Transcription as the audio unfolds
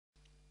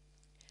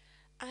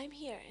I'm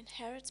here in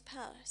Herod's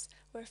palace,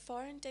 where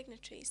foreign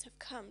dignitaries have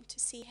come to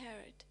see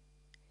Herod.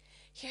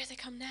 Here they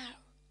come now.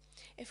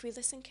 If we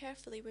listen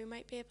carefully, we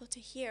might be able to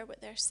hear what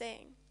they're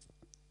saying.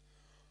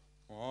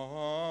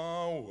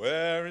 Ah,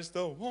 where is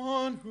the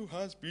one who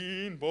has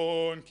been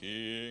born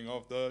King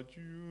of the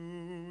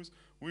Jews?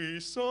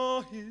 We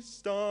saw his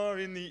star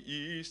in the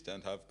east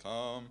and have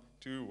come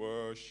to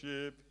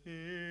worship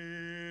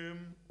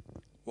him.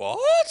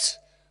 What?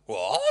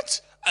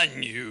 What? A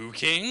new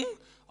king?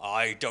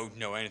 I don't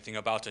know anything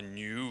about a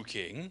new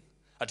king.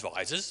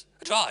 Advisors,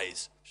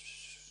 advise.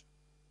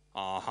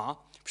 Uh-huh.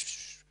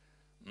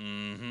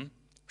 Mm-hmm.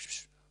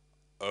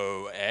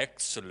 Oh,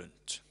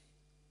 excellent.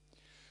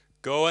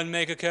 Go and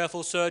make a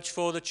careful search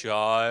for the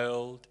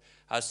child.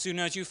 As soon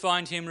as you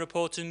find him,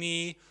 report to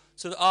me,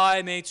 so that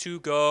I may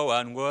too go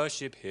and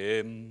worship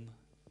him.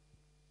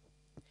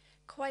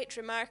 Quite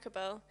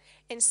remarkable.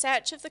 In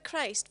search of the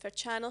Christ for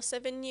Channel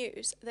 7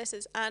 News, this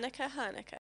is Annakah Hanukkah.